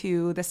going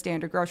to the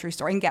standard grocery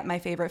store and get my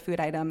favorite food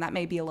item that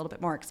may be a little bit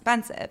more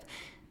expensive,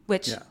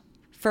 which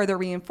further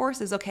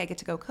reinforces, okay, I get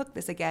to go cook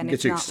this again.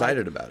 Gets you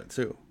excited about it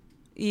too.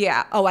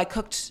 Yeah. Oh, I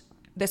cooked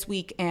this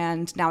week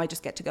and now I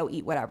just get to go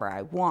eat whatever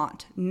I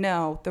want.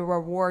 No, the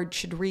reward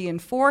should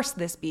reinforce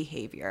this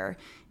behavior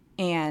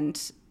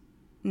and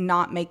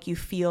not make you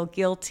feel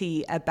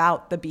guilty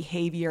about the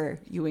behavior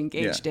you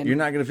engaged in. You're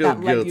not going to feel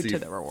guilty to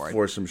the reward.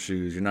 For some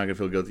shoes. You're not going to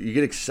feel guilty. You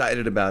get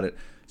excited about it.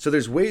 So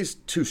there's ways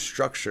to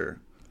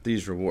structure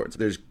these rewards.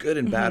 There's good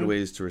and bad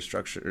ways to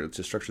structure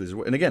these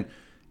rewards. And again,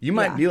 you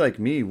might be like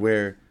me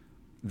where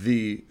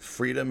the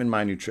freedom in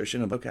my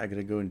nutrition of, okay, I got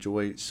to go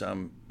enjoy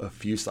a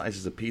few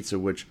slices of pizza,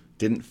 which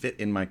didn't fit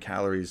in my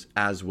calories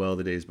as well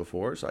the days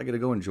before. So I got to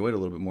go enjoy it a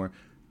little bit more.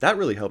 That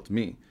really helped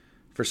me.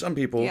 For some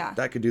people,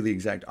 that could do the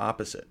exact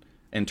opposite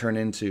and turn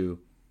into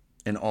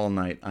an all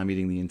night, I'm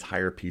eating the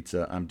entire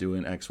pizza, I'm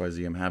doing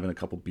XYZ, I'm having a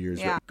couple beers,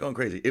 going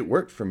crazy. It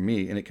worked for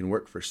me and it can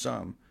work for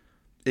some.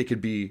 It could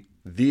be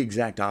the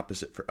exact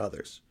opposite for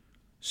others.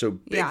 So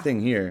big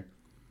thing here,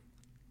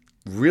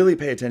 really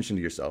pay attention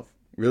to yourself.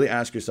 Really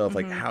ask yourself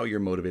like how you're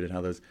motivated,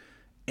 how those,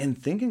 and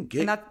think and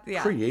get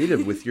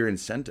creative with your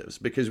incentives,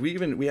 because we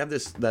have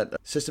that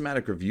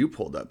systematic review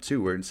pulled up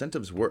too, where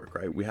incentives work,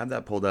 right? We have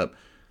that pulled up,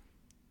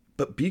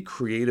 but be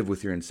creative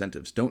with your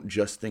incentives. Don't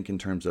just think in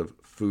terms of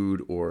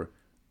food or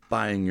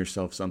buying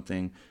yourself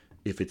something.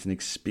 If it's an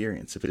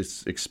experience, if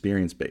it's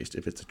experience based,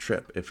 if it's a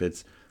trip, if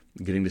it's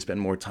getting to spend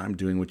more time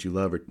doing what you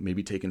love, or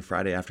maybe taking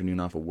Friday afternoon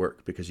off of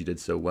work because you did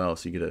so well,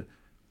 so you get to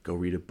go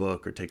read a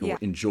book or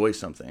enjoy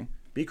something.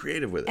 Be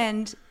creative with it.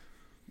 And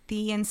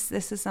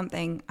this is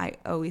something I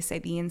always say,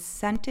 the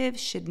incentive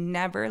should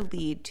never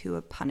lead to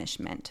a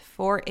punishment.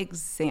 For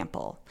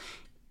example,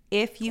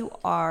 if you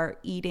are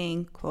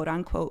eating quote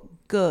unquote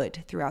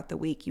good throughout the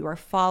week, you are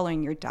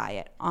following your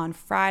diet. On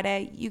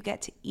Friday, you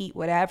get to eat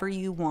whatever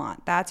you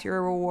want. That's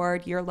your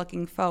reward. You're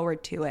looking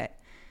forward to it.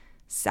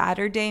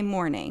 Saturday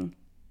morning,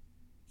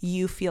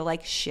 you feel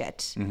like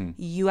shit.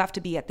 You have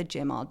to be at the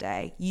gym all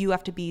day. You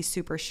have to be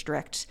super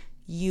strict.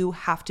 You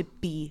have to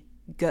be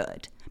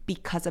good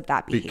because of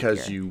that behavior.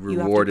 Because you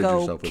rewarded yourself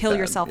with that. You have to go kill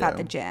yourself at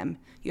the gym.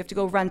 You have to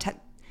go run.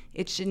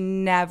 It should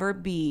never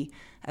be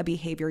a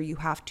behavior you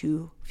have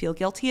to feel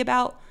guilty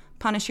about,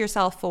 punish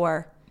yourself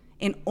for,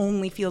 and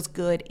only feels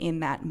good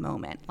in that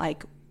moment.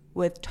 Like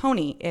with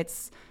Tony,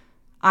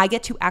 I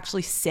get to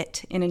actually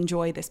sit and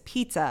enjoy this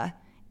pizza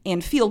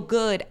and feel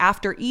good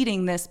after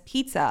eating this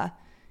pizza.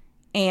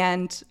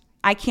 And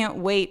I can't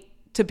wait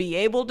to be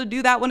able to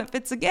do that when it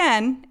fits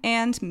again.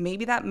 And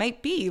maybe that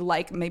might be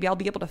like, maybe I'll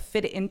be able to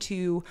fit it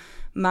into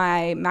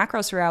my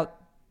macros throughout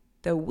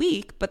the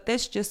week, but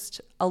this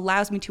just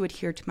allows me to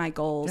adhere to my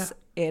goals.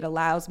 It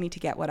allows me to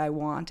get what I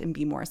want and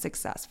be more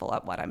successful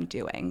at what I'm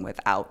doing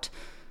without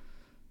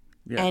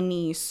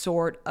any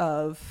sort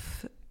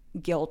of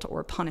guilt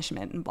or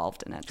punishment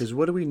involved in it. Because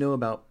what do we know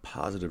about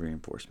positive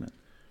reinforcement?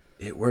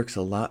 It works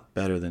a lot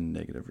better than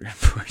negative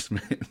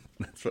reinforcement.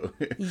 That's what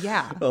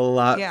a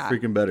lot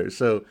freaking better.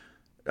 So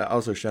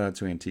also shout out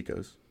to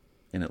Antico's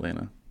in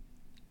Atlanta.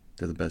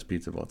 They're the best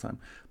pizza of all time.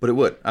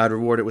 But I'd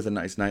reward it with a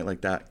nice night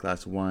like that,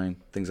 glass of wine,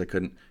 things I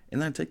couldn't.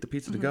 And then I'd take the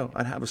pizza to go.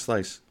 I'd have a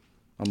slice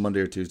on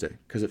Monday or Tuesday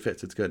because it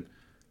fits. It's good.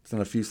 It's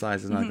not a few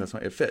slices, not a glass of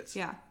wine. It fits.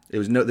 Yeah.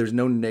 There's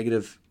no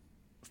negative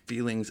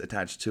feelings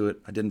attached to it.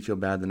 I didn't feel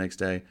bad the next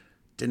day.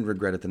 Didn't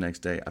regret it the next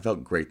day. I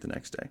felt great the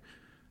next day.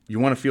 You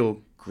want to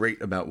feel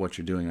great about what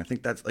you're doing. I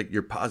think that's like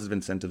your positive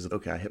incentives of,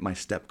 okay, I hit my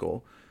step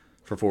goal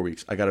for 4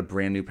 weeks. I got a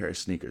brand new pair of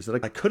sneakers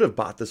that I could have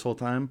bought this whole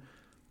time,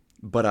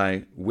 but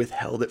I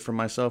withheld it from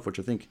myself, which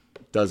I think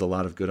does a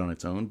lot of good on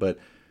its own, but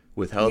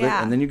withheld it.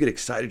 And then you get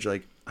excited. You're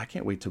like, I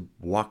can't wait to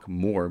walk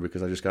more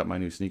because I just got my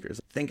new sneakers.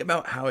 Think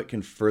about how it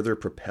can further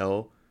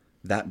propel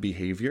that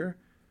behavior.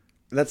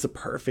 That's the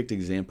perfect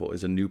example,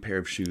 is a new pair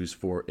of shoes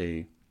for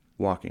a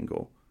walking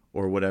goal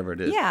or whatever it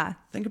is. Yeah.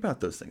 Think about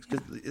those things,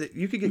 because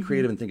you could get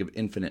creative and think of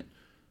infinite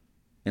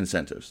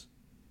incentives.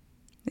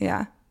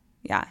 Yeah.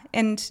 Yeah.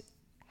 And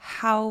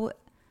how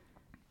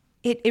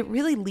it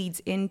really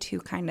leads into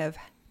kind of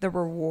the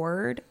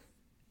reward.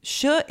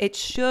 It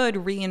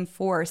should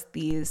reinforce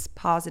these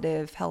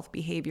positive health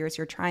behaviors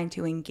you're trying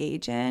to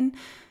engage in,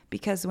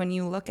 because when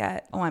you look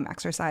at, I'm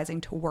exercising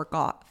to work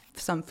off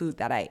some food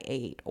that I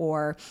ate,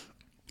 or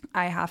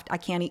I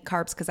can't eat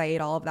carbs because I ate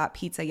all of that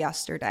pizza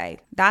yesterday.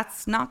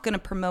 That's not going to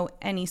promote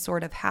any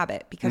sort of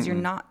habit, because you're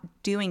not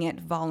doing it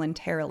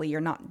voluntarily. You're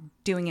not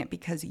doing it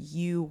because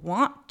you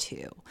want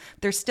to.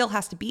 There still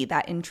has to be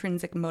that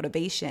intrinsic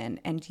motivation,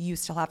 and you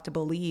still have to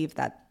believe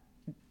that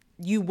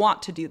you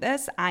want to do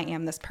this. I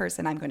am this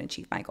person. I'm going to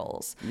achieve my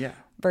goals. Yeah.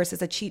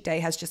 Versus a cheat day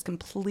has just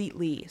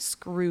completely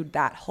screwed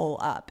that whole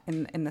up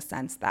in the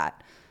sense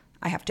that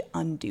I have to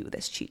undo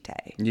this cheat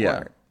day.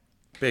 Yeah.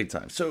 Big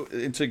time. So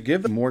to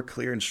give more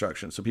clear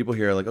instructions, so people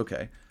here are like,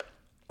 okay,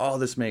 all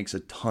this makes a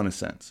ton of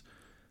sense.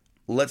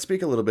 Let's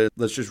speak a little bit.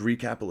 Let's just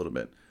recap a little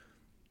bit.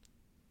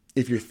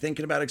 If you're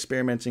thinking about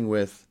experimenting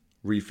with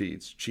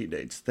refeeds, cheat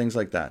dates, things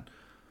like that,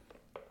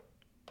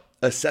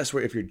 assess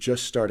where, if you're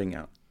just starting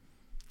out,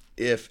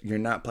 if you're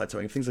not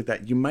plateauing, things like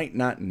that, you might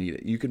not need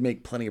it. You could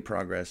make plenty of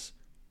progress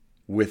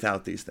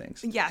without these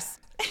things. Yes.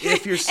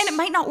 If you're and it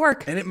might not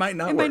work. And it might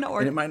not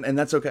work. And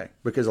that's okay,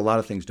 because a lot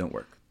of things don't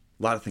work.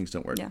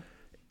 Yeah.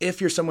 If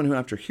you're someone who,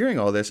 after hearing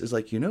all this, is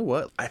like, you know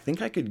what? I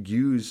think I could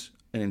use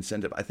an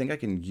incentive. I think I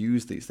can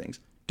use these things.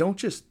 Don't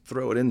just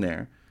throw it in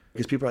there,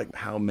 because people are like,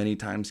 how many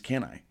times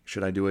can I?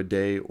 Should I do a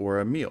day or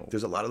a meal?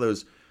 There's a lot of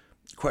those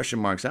question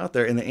marks out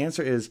there. And the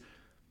answer is,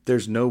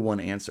 there's no one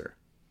answer.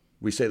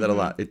 We say that a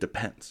lot. It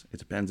depends. It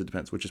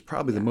depends, which is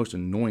probably the most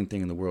annoying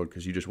thing in the world,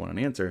 because you just want an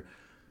answer.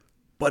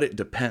 But it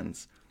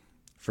depends.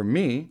 For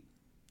me,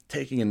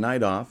 taking a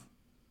night off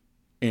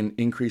and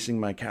increasing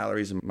my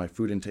calories and my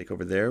food intake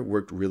over there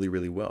worked really,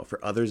 really well.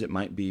 For others, it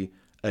might be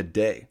a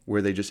day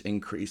where they just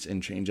increase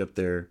and change up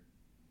their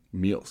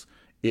meals.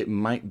 It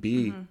might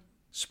be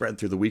spread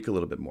through the week a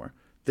little bit more.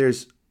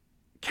 There's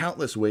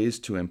countless ways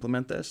to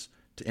implement this,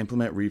 to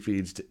implement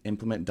refeeds, to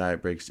implement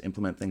diet breaks, to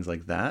implement things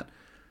like that.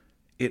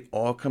 It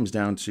all comes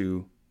down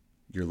to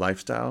your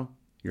lifestyle,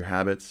 your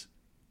habits,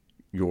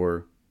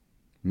 your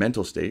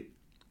mental state,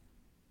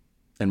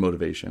 and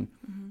motivation.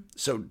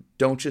 So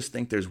don't just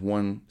think there's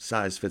one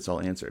size fits all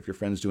answer. If your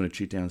friend's doing a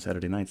cheat day on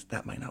Saturday nights,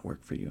 that might not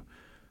work for you.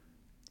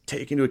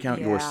 Take into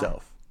account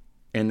yourself,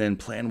 and then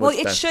plan what's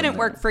best. Well, it shouldn't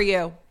work for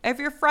you. If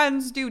your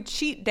friends do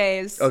cheat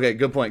days. Okay,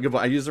 good point.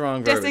 I used the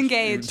wrong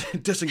verbiage.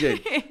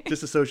 Disengage.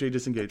 Disassociate,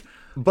 disengage.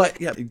 But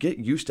yeah, get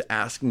used to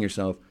asking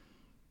yourself,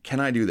 can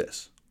I do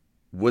this?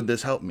 Would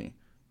this help me?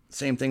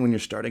 Same thing when you're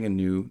starting a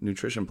new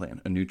nutrition plan,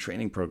 a new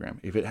training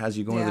program. If it has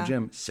you going to the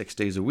gym 6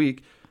 days a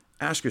week,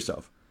 ask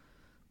yourself,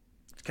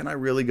 can I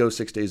really go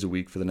 6 days a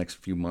week for the next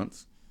few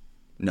months?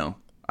 No,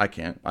 I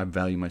can't. I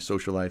value my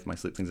social life, my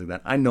sleep, things like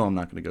that. I know I'm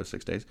not going to go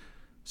 6 days,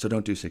 so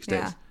don't do 6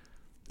 days.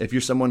 If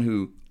you're someone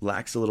who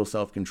lacks a little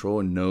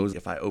self-control and knows,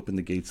 if I open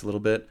the gates a little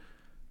bit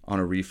on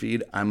a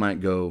refeed, I might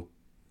go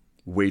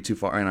way too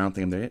far and I don't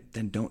think I'm there yet,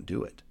 then don't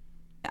do it.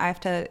 I have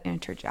to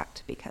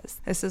interject, because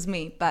this is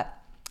me, but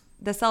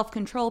the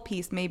self-control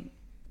piece,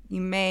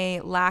 you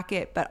may lack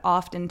it, but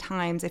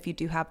oftentimes if you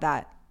do have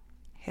that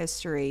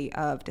history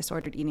of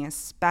disordered eating,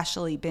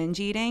 especially binge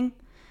eating,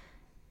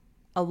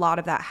 a lot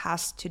of that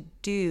has to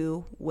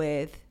do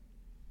with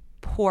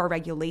poor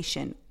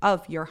regulation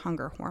of your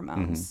hunger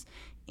hormones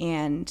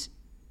and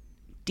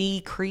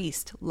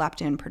decreased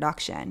leptin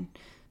production.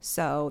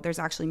 So there's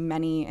actually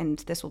many, and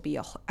this will be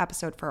an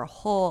episode for a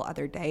whole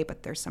other day,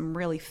 but there's some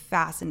really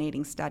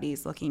fascinating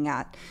studies looking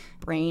at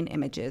brain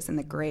images and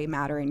the gray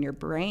matter in your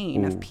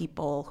brain of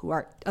people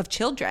of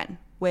children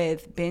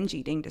with binge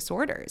eating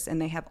disorders, and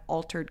they have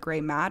altered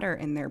gray matter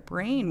in their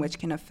brain, which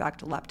can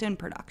affect leptin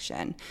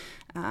production.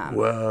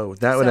 Whoa,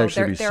 that would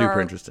actually be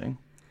super interesting.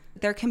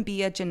 There can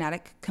be a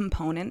genetic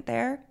component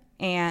there,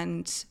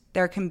 and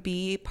there can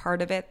be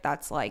part of it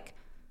that's like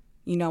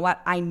you know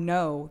what? I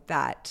know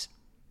that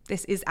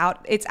it's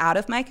out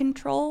of my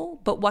control,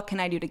 but what can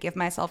I do to give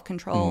myself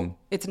control?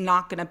 It's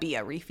not going to be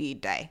a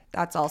refeed day.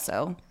 That's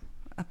also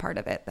a part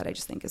of it that I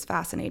just think is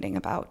fascinating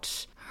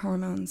about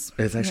hormones.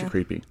 It's actually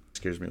creepy. It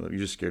scares me a little. You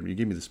just scared me. You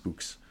gave me the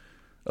spooks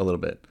a little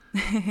bit.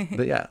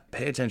 But yeah,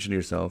 pay attention to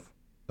yourself.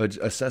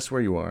 Assess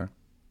where you are.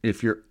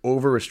 If you're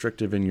over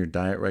restrictive in your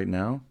diet right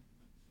now,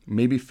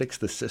 maybe fix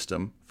the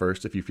system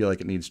first if you feel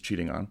like it needs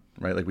cheating on,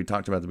 right? Like we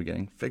talked about at the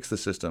beginning. Fix the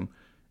system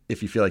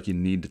if you feel like you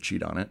need to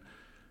cheat on it.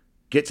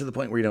 Get to the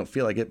point where you don't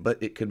feel like it, but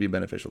it could be a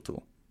beneficial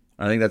tool.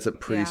 I think that's a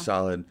pretty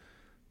solid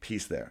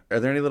piece there. Are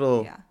there any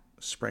little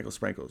sprinkles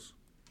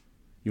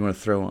you want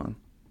to throw on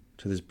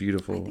to this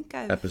beautiful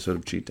episode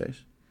of Cheat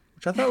Days,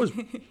 which I thought was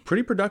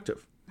pretty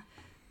productive?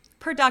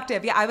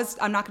 Productive. Yeah,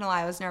 I'm not going to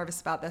lie, I was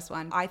nervous about this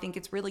one. I think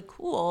it's really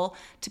cool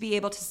to be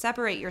able to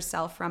separate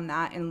yourself from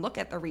that and look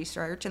at the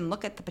research and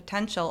look at the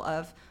potential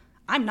of,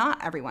 I'm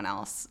not everyone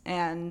else.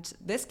 And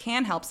this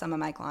can help some of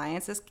my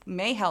clients. This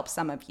may help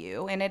some of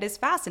you. And it is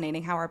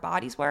fascinating how our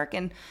bodies work.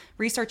 And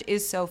research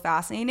is so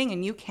fascinating.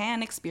 And you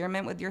can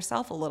experiment with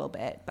yourself a little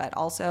bit, but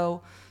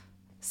also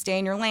stay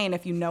in your lane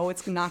if you know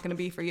it's not going to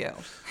be for you.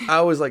 I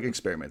always like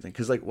experimenting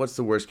because, like, what's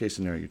the worst case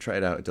scenario? You try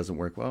it out, it doesn't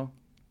work well.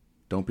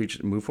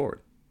 Don't move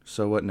forward.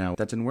 So what now?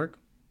 That didn't work?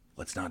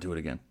 Let's not do it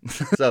again.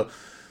 So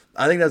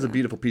I think that's a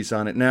beautiful piece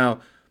on it.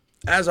 Now,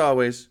 as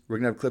always, we're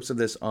going to have clips of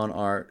this on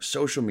our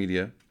social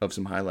media of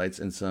some highlights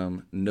and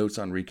some notes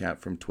on recap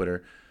from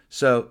Twitter.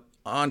 So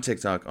on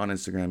TikTok, on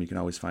Instagram, you can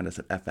always find us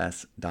at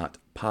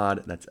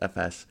fs.pod. That's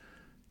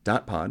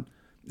fs.pod.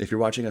 If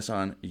you're watching us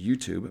on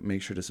YouTube,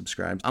 make sure to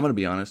subscribe. I'm going to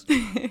be honest.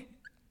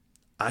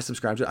 I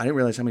subscribed to it. I didn't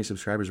realize how many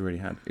subscribers we already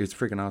had. It's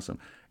freaking awesome.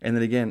 And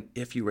then again,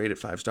 if you rate it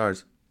 5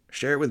 stars,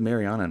 share it with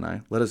Mariana and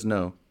I. Let us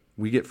know.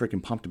 We get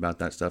freaking pumped about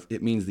that stuff.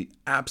 It means the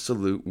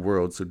absolute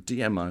world. So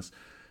DM us.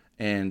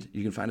 And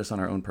you can find us on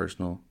our own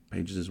personal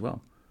pages as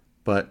well.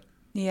 But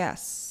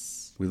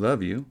yes, we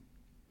love you.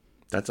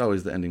 That's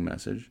always the ending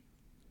message.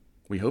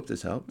 We hope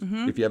this helped.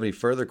 If you have any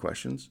further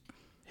questions,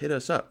 hit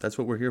us up. That's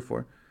what we're here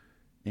for.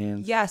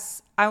 And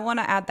yes, I want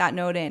to add that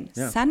note in.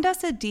 Yeah. Send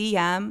us a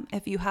DM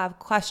if you have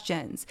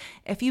questions.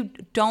 If you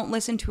don't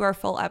listen to our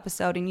full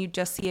episode and you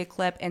just see a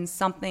clip and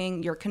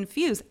something you're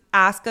confused,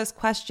 ask us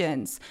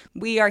questions.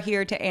 We are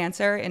here to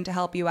answer and to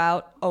help you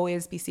out.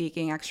 Always be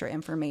seeking extra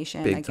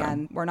information. Big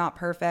time. We're not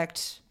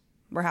perfect.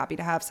 We're happy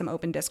to have some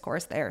open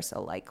discourse there.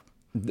 So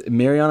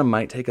Mariana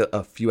might take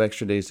a few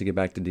extra days to get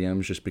back to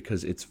DMs just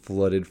because it's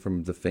flooded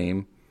from the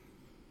fame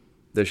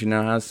that she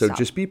now has. So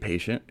just be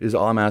patient is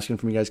all I'm asking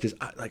from you guys, because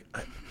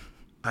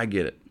I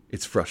get it.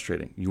 It's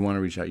frustrating. You want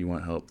to reach out. You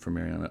want help from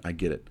Mariana. I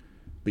get it.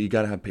 But you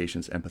got to have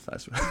patience,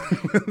 empathize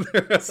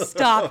with her.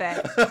 Stop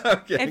it.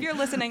 If you're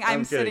listening,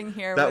 I'm sitting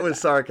here. That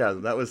was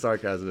sarcasm. That was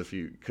sarcasm if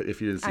you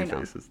didn't see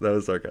faces. That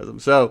was sarcasm.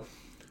 So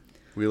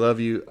we love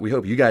you. We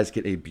hope you guys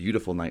get a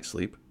beautiful night's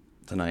sleep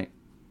tonight.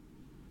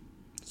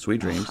 Sweet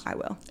dreams. I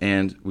will.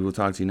 And we will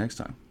talk to you next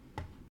time.